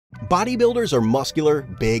Bodybuilders are muscular,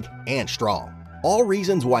 big, and strong. All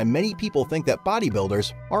reasons why many people think that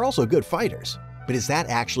bodybuilders are also good fighters. But is that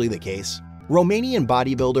actually the case? Romanian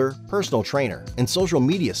bodybuilder, personal trainer, and social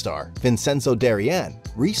media star Vincenzo Darian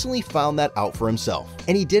recently found that out for himself,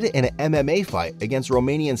 and he did it in an MMA fight against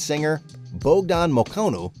Romanian singer Bogdan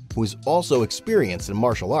Mocanu, who is also experienced in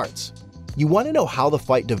martial arts. You want to know how the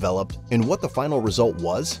fight developed and what the final result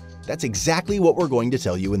was? That's exactly what we're going to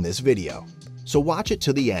tell you in this video. So watch it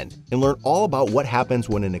to the end and learn all about what happens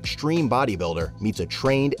when an extreme bodybuilder meets a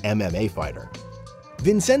trained MMA fighter.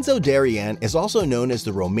 Vincenzo Darian is also known as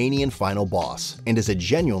the Romanian final boss and is a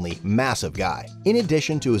genuinely massive guy. In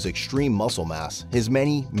addition to his extreme muscle mass, his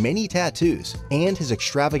many tattoos, and his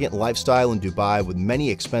extravagant lifestyle in Dubai with many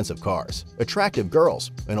expensive cars, attractive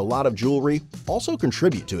girls, and a lot of jewelry also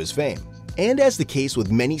contribute to his fame. And as the case with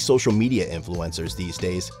many social media influencers these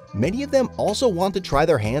days, many of them also want to try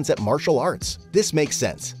their hands at martial arts. This makes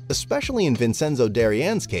sense, especially in Vincenzo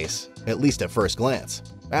Darian's case, at least at first glance.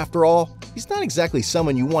 After all, he's not exactly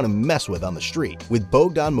someone you want to mess with on the street. With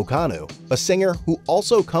Bogdan Mocanu, a singer who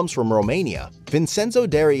also comes from Romania, Vincenzo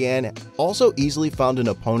Darian also easily found an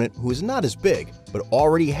opponent who is not as big, but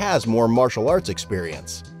already has more martial arts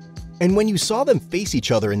experience. And when you saw them face each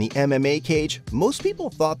other in the MMA cage, most people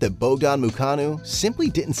thought that Bogdan Mocanu simply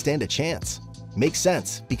didn't stand a chance. Makes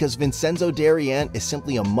sense, because Vincenzo Darian is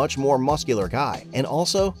simply a much more muscular guy, and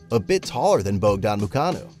also a bit taller than Bogdan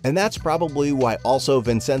Mocanu. And that's probably why also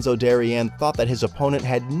Vincenzo Darian thought that his opponent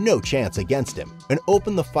had no chance against him, and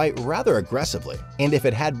opened the fight rather aggressively. And if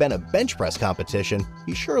it had been a bench press competition,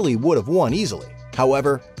 he surely would have won easily.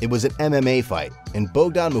 However, it was an MMA fight, and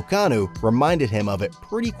Bogdan Mocanu reminded him of it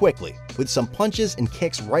pretty quickly, with some punches and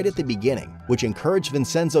kicks right at the beginning, which encouraged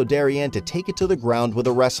Vincenzo Darian to take it to the ground with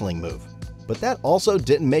a wrestling move. But that also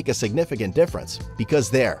didn't make a significant difference, because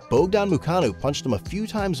there, Bogdan Mocanu punched him a few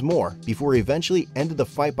times more before he eventually ended the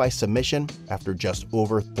fight by submission after just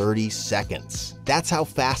over 30 seconds. That's how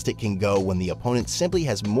fast it can go when the opponent simply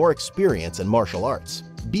has more experience in martial arts.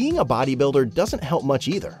 Being a bodybuilder doesn't help much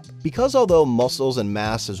either, because although muscles and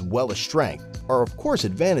mass as well as strength are of course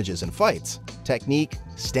advantages in fights, technique,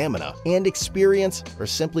 stamina, and experience are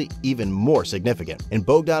simply even more significant. And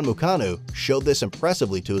Bogdan Mocanu showed this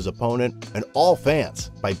impressively to his opponent and all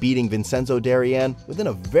fans by beating Vincenzo Darian within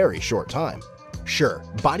a very short time. Sure,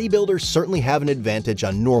 bodybuilders certainly have an advantage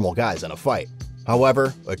on normal guys in a fight.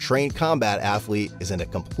 However, a trained combat athlete is in a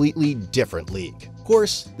completely different league. Of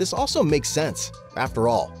course, this also makes sense. After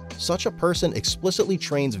all, such a person explicitly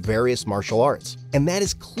trains various martial arts, and that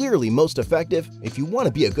is clearly most effective if you want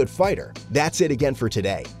to be a good fighter. That's it again for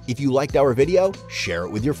today. If you liked our video, share it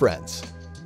with your friends.